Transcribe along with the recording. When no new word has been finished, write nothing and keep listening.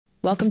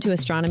Welcome to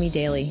Astronomy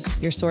Daily,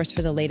 your source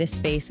for the latest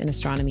space and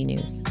astronomy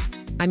news.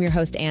 I'm your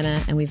host, Anna,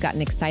 and we've got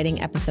an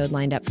exciting episode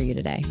lined up for you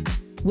today.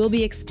 We'll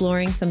be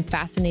exploring some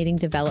fascinating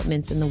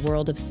developments in the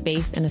world of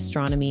space and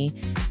astronomy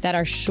that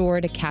are sure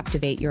to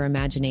captivate your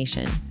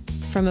imagination.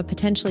 From a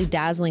potentially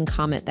dazzling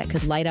comet that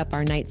could light up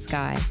our night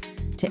sky,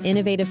 to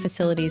innovative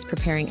facilities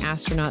preparing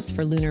astronauts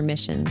for lunar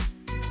missions,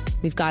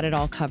 we've got it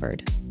all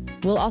covered.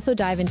 We'll also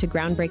dive into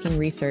groundbreaking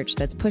research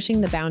that's pushing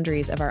the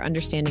boundaries of our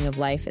understanding of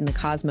life in the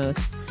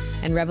cosmos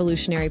and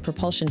revolutionary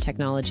propulsion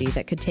technology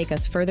that could take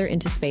us further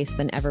into space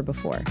than ever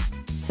before.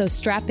 So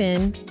strap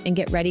in and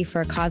get ready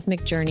for a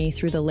cosmic journey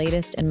through the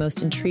latest and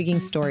most intriguing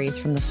stories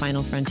from the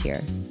final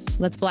frontier.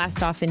 Let's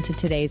blast off into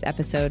today's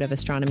episode of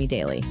Astronomy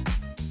Daily.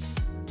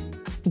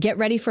 Get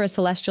ready for a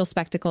celestial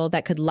spectacle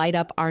that could light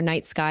up our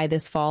night sky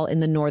this fall in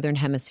the Northern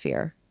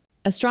Hemisphere.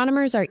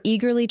 Astronomers are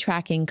eagerly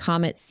tracking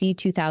Comet C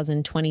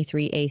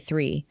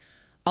 2023A3,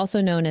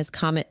 also known as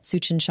Comet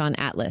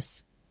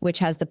Tsuchinshan-Atlas, which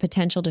has the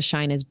potential to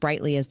shine as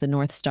brightly as the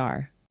North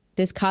Star.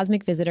 This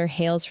cosmic visitor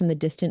hails from the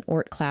distant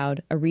Oort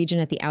cloud, a region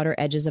at the outer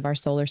edges of our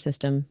solar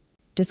system.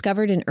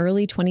 Discovered in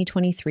early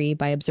 2023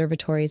 by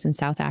observatories in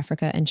South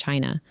Africa and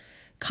China,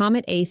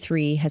 Comet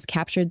A3 has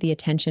captured the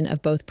attention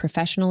of both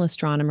professional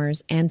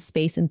astronomers and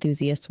space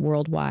enthusiasts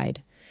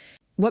worldwide.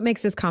 What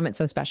makes this comet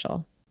so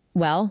special?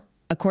 Well,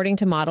 according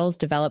to models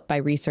developed by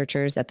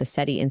researchers at the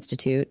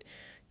SETI-Institute,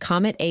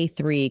 Comet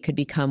A3 could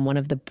become one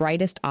of the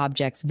brightest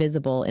objects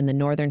visible in the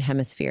Northern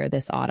Hemisphere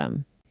this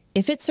autumn.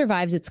 If it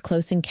survives its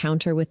close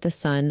encounter with the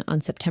sun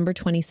on September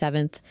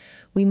 27th,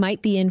 we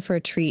might be in for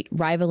a treat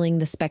rivaling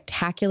the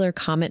spectacular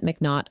Comet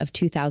McNaught of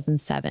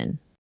 2007.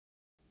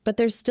 But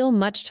there's still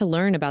much to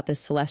learn about this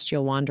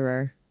celestial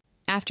wanderer.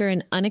 After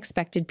an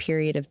unexpected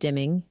period of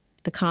dimming,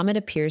 the comet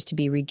appears to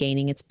be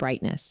regaining its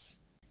brightness.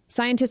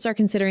 Scientists are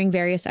considering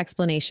various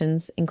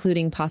explanations,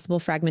 including possible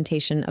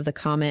fragmentation of the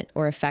comet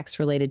or effects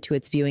related to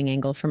its viewing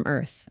angle from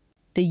Earth.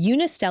 The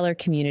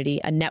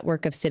unistellar-community, a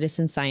network of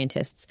citizen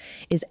scientists,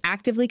 is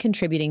actively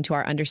contributing to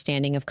our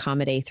understanding of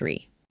Comet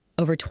A3.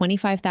 Over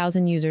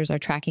 25,000 users are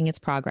tracking its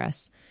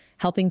progress,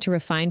 helping to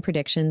refine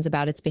predictions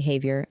about its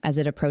behavior as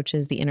it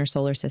approaches the inner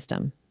solar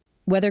system.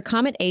 Whether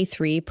Comet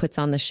A3 puts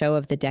on the show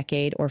of the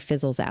decade or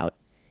fizzles out,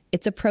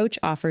 its approach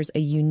offers a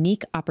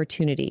unique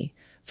opportunity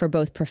for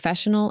both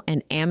professional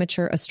and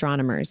amateur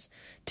astronomers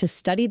to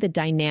study the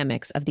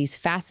dynamics of these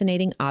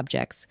fascinating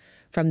objects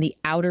from the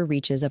outer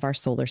reaches of our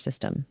solar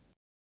system.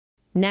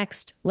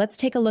 Next, let's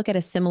take a look at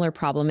a similar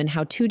problem and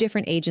how two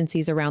different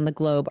agencies around the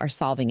globe are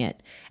solving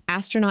it: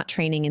 astronaut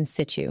training in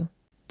situ.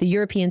 The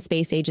European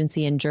Space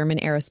Agency and German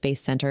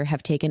Aerospace-Center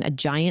have taken a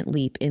giant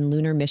leap in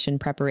lunar mission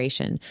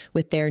preparation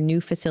with their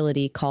new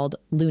facility called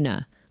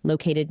Luna,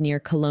 located near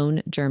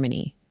Cologne,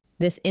 Germany.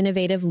 This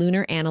innovative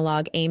lunar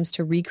analog aims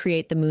to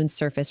recreate the moon's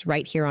surface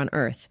right here on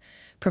Earth,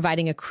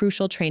 providing a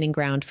crucial training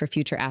ground for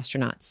future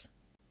astronauts.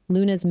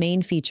 Luna's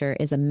main feature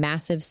is a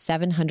massive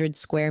 700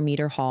 square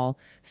meter hall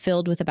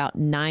filled with about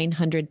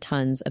 900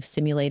 tons of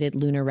simulated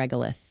lunar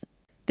regolith.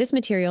 This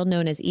material,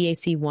 known as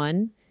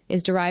EAC-1,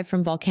 is derived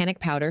from volcanic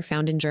powder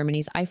found in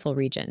Germany's Eifel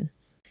region.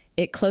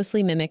 It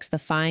closely mimics the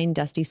fine,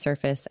 dusty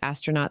surface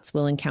astronauts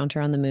will encounter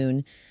on the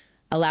moon,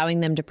 allowing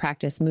them to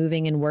practice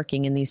moving and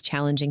working in these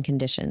challenging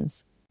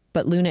conditions.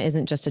 But Luna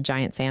isn't just a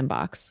giant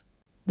sandbox.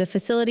 The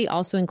facility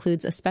also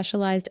includes a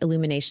specialized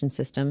illumination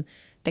system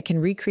that can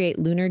recreate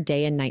lunar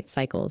day and night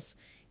cycles,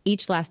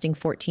 each lasting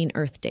 14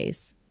 Earth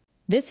days.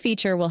 This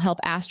feature will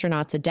help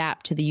astronauts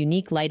adapt to the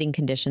unique lighting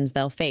conditions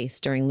they'll face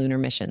during lunar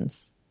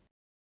missions.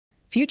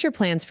 Future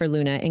plans for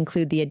Luna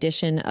include the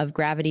addition of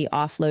gravity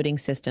offloading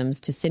systems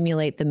to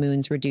simulate the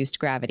moon's reduced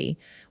gravity,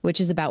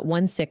 which is about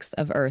 1/6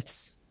 of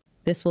Earth's.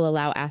 This will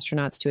allow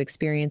astronauts to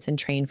experience and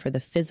train for the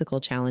physical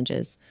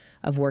challenges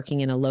of working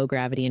in a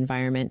low-gravity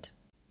environment.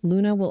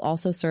 Luna will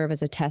also serve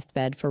as a test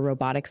bed for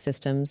robotic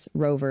systems,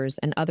 rovers,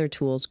 and other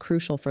tools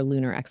crucial for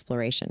lunar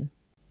exploration.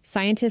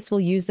 Scientists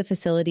will use the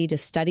facility to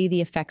study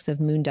the effects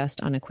of moon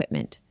dust on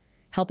equipment,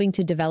 helping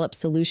to develop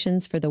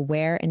solutions for the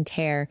wear and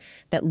tear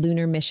that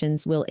lunar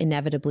missions will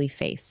inevitably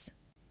face.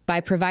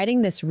 By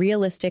providing this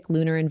realistic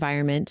lunar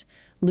environment,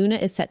 Luna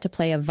is set to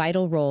play a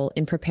vital role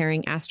in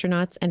preparing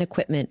astronauts and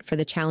equipment for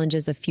the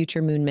challenges of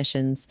future moon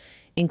missions,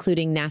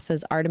 including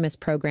NASA's Artemis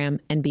program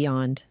and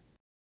beyond.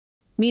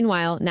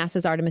 Meanwhile,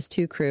 NASA's Artemis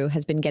II crew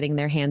has been getting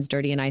their hands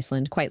dirty in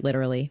Iceland, quite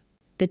literally.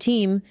 The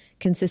team,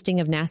 consisting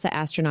of NASA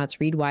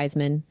astronauts Reid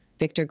Wiseman,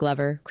 Victor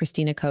Glover,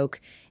 Christina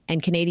Koch,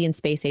 and Canadian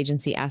Space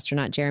Agency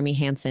astronaut Jeremy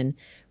Hansen,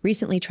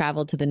 recently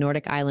traveled to the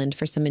Nordic island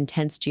for some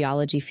intense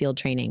geology field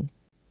training.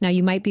 Now,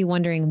 you might be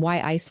wondering, why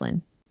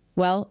Iceland?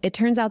 Well, it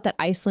turns out that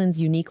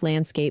Iceland's unique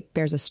landscape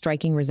bears a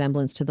striking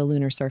resemblance to the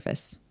lunar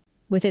surface.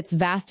 With its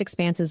vast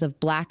expanses of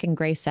black and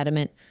gray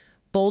sediment,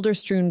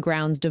 boulder-strewn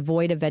grounds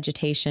devoid of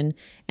vegetation,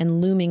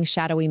 and looming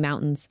shadowy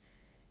mountains,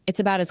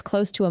 it's about as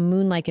close to a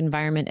moon-like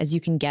environment as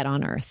you can get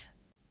on Earth.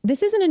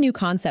 This isn't a new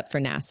concept for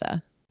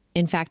NASA.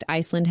 In fact,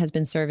 Iceland has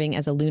been serving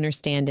as a lunar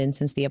stand-in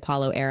since the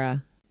Apollo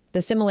era.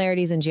 The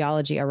similarities in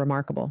geology are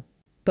remarkable.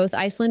 Both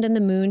Iceland and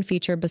the moon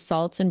feature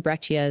basalts and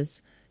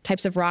breccias,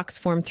 Types of rocks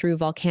formed through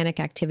volcanic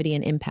activity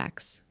and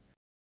impacts.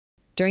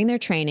 During their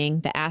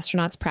training, the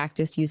astronauts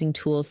practiced using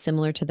tools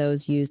similar to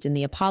those used in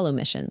the Apollo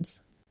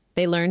missions.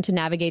 They learned to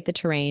navigate the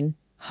terrain,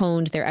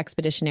 honed their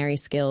expeditionary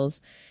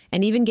skills,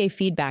 and even gave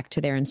feedback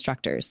to their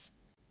instructors.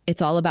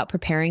 It's all about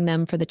preparing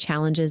them for the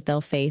challenges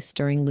they'll face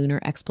during lunar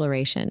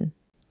exploration.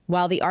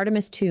 While the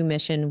Artemis 2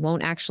 mission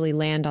won't actually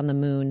land on the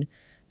moon,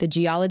 the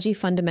geology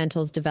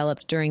fundamentals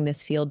developed during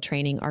this field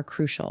training are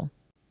crucial.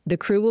 The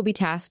crew will be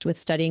tasked with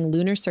studying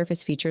lunar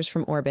surface features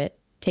from orbit,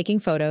 taking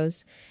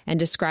photos, and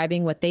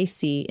describing what they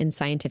see in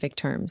scientific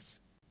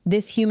terms.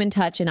 This human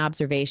touch and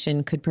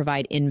observation could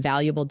provide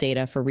invaluable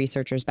data for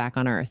researchers back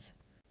on Earth.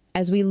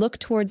 As we look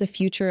towards a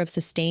future of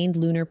sustained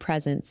lunar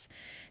presence,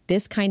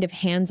 this kind of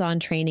hands-on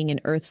training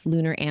in Earth's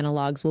lunar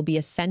analogs will be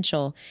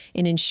essential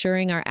in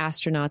ensuring our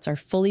astronauts are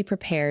fully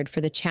prepared for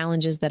the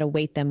challenges that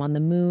await them on the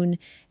moon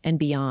and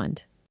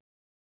beyond.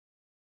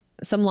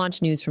 Some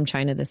launch news from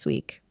China this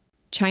week.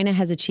 China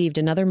has achieved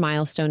another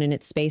milestone in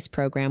its space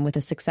program with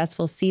a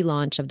successful sea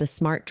launch of the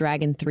Smart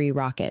Dragon 3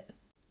 rocket.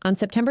 On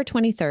September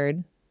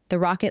 23rd, the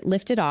rocket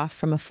lifted off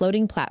from a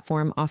floating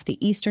platform off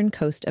the eastern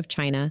coast of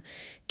China,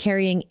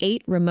 carrying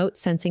 8 remote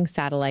sensing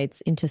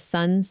satellites into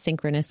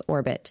sun-synchronous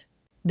orbit.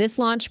 This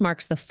launch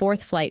marks the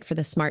 4th flight for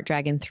the Smart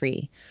Dragon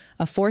 3,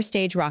 a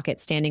 4-stage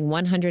rocket standing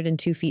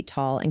 102 feet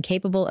tall and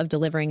capable of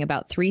delivering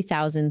about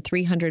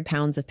 3,300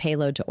 pounds of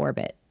payload to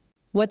orbit.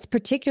 What's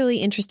particularly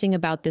interesting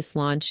about this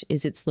launch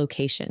is its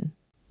location.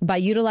 By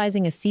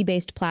utilizing a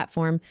sea-based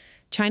platform,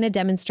 China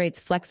demonstrates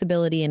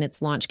flexibility in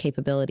its launch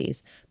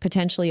capabilities,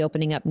 potentially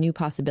opening up new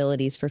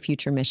possibilities for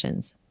future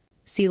missions.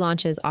 Sea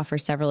launches offer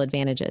several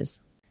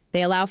advantages.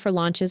 They allow for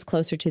launches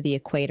closer to the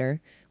equator,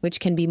 which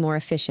can be more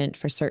efficient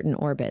for certain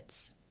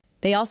orbits.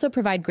 They also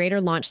provide greater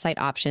launch site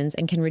options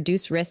and can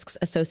reduce risks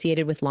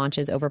associated with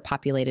launches over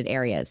populated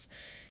areas.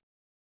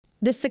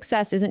 This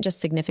success isn't just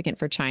significant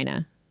for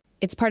China.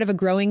 It's part of a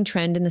growing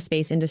trend in the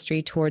space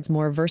industry towards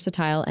more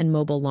versatile and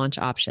mobile launch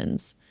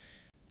options.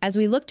 As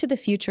we look to the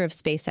future of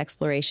space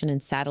exploration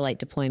and satellite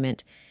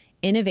deployment,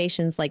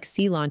 innovations like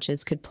sea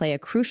launches could play a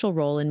crucial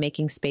role in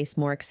making space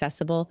more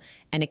accessible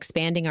and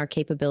expanding our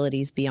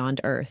capabilities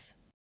beyond Earth.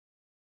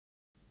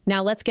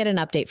 Now let's get an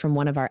update from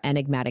one of our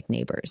enigmatic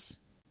neighbors.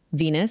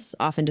 Venus,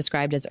 often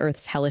described as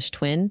Earth's hellish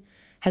twin,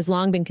 has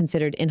long been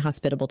considered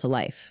inhospitable to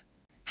life.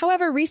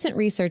 However, recent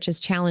research is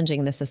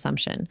challenging this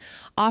assumption,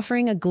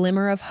 offering a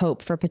glimmer of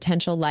hope for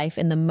potential life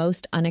in the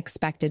most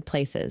unexpected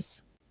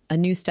places. A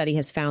new study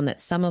has found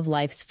that some of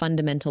life's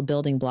fundamental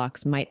building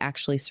blocks might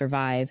actually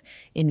survive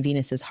in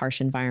Venus's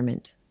harsh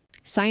environment.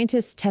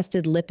 Scientists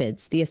tested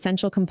lipids, the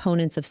essential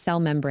components of cell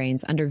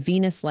membranes, under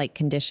Venus-like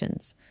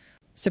conditions.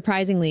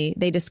 Surprisingly,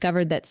 they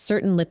discovered that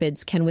certain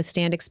lipids can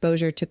withstand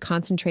exposure to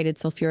concentrated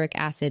sulfuric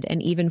acid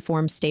and even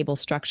form stable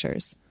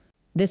structures.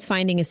 This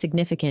finding is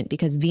significant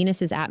because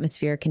Venus's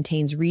atmosphere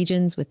contains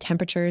regions with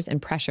temperatures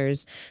and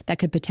pressures that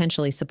could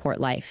potentially support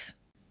life.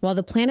 While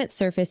the planet's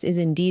surface is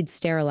indeed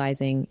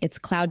sterilizing, its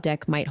cloud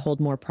deck might hold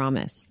more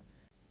promise.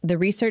 The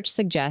research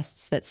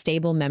suggests that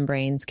stable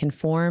membranes can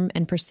form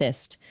and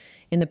persist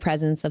in the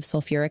presence of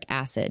sulfuric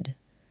acid,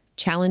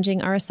 challenging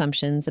our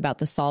assumptions about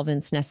the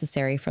solvents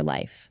necessary for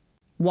life.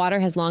 Water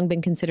has long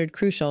been considered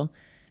crucial,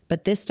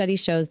 but this study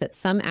shows that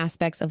some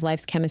aspects of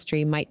life's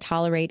chemistry might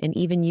tolerate and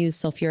even use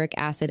sulfuric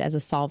acid as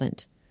a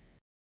solvent.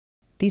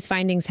 These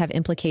findings have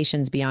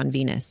implications beyond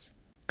Venus.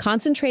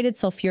 Concentrated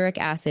sulfuric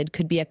acid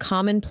could be a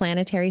common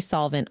planetary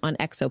solvent on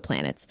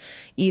exoplanets,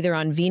 either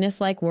on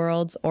Venus-like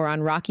worlds or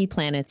on rocky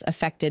planets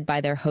affected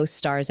by their host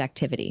star's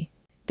activity.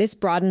 This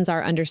broadens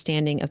our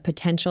understanding of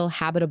potential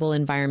habitable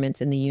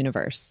environments in the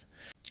universe.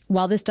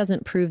 While this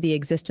doesn't prove the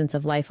existence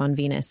of life on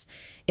Venus,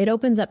 it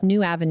opens up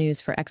new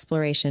avenues for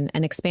exploration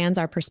and expands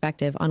our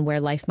perspective on where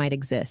life might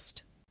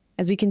exist.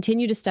 As we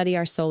continue to study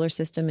our solar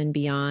system and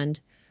beyond,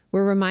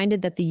 we're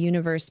reminded that the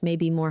universe may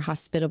be more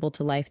hospitable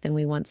to life than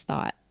we once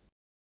thought.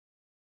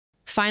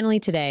 Finally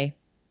today,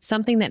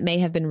 something that may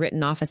have been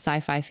written off as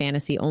sci-fi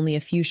fantasy only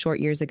a few short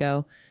years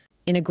ago.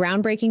 In a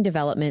groundbreaking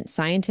development,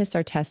 scientists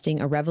are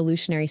testing a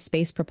revolutionary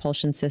space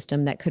propulsion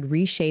system that could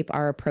reshape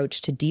our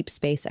approach to deep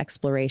space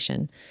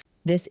exploration.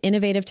 This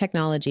innovative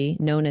technology,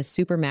 known as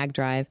super mag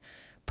drive,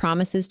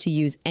 promises to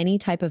use any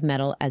type of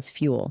metal as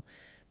fuel,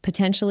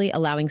 potentially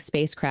allowing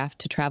spacecraft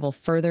to travel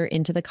further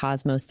into the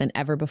cosmos than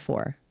ever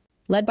before.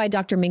 Led by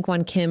Dr.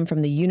 Minkwon Kim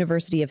from the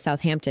University of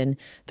Southampton,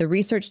 the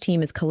research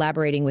team is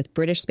collaborating with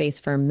British space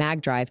firm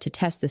Magdrive to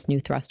test this new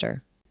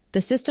thruster.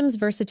 The system's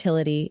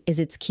versatility is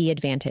its key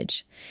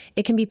advantage.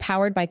 It can be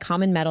powered by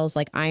common metals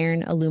like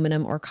iron,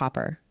 aluminum, or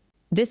copper.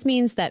 This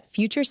means that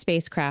future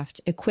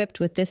spacecraft equipped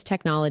with this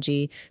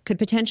technology could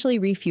potentially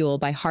refuel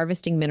by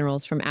harvesting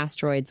minerals from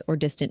asteroids or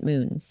distant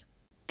moons.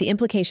 The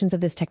implications of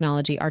this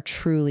technology are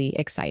truly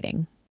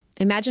exciting.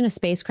 Imagine a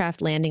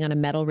spacecraft landing on a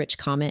metal-rich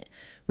comet,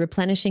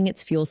 replenishing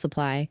its fuel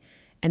supply,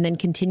 and then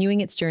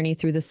continuing its journey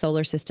through the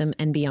solar system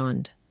and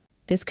beyond.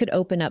 This could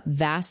open up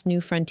vast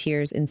new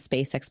frontiers in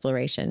space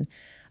exploration,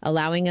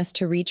 allowing us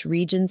to reach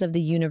regions of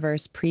the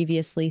universe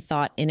previously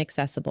thought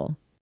inaccessible.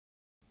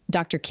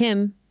 Dr.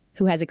 Kim,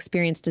 who has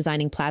experience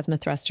designing plasma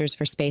thrusters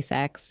for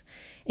SpaceX,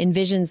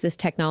 envisions this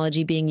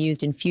technology being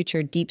used in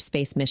future deep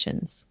space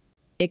missions.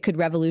 It could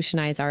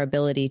revolutionize our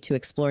ability to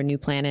explore new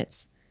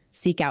planets,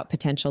 seek out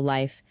potential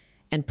life,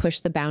 and push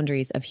the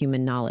boundaries of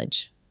human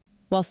knowledge.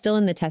 While still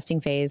in the testing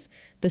phase,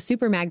 the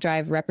Super Mag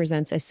Drive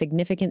represents a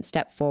significant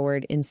step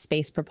forward in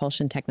space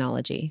propulsion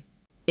technology.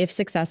 If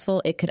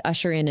successful, it could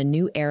usher in a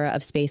new era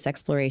of space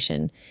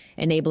exploration,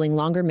 enabling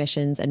longer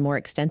missions and more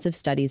extensive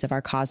studies of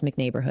our cosmic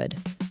neighborhood.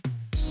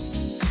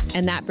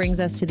 And that brings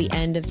us to the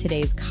end of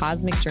today's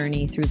cosmic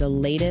journey through the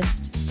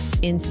latest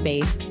in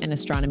space and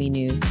astronomy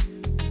news.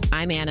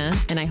 I'm Anna,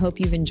 and I hope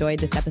you've enjoyed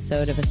this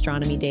episode of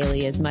Astronomy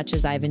Daily as much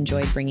as I've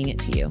enjoyed bringing it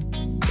to you.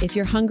 If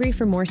you're hungry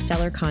for more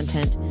stellar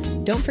content,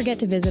 don't forget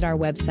to visit our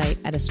website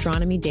at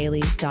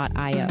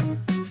astronomy-daily.io.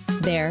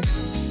 There,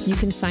 you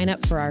can sign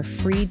up for our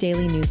free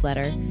daily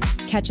newsletter,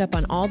 catch up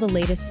on all the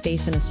latest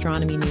space and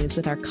astronomy news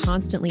with our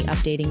constantly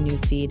updating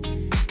newsfeed,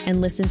 and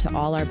listen to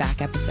all our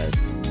back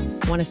episodes.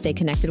 Want to stay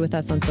connected with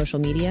us on social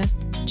media?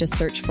 Just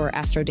search for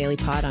Astro Daily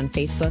Pod on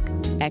Facebook,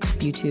 X,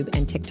 YouTube,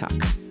 and TikTok.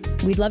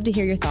 We'd love to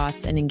hear your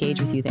thoughts and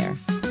engage with you there.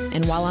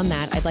 And while on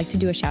that, I'd like to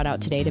do a shout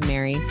out today to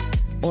Mary,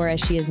 or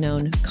as she is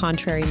known,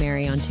 Contrary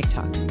Mary on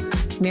TikTok.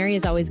 Mary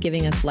is always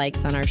giving us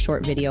likes on our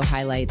short video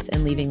highlights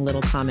and leaving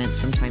little comments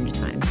from time to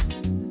time.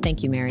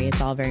 Thank you, Mary.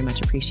 It's all very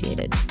much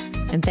appreciated.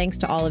 And thanks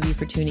to all of you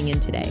for tuning in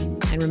today.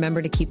 And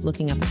remember to keep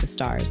looking up at the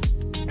stars.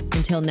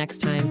 Until next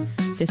time,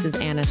 this is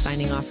Anna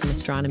signing off from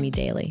Astronomy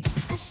Daily.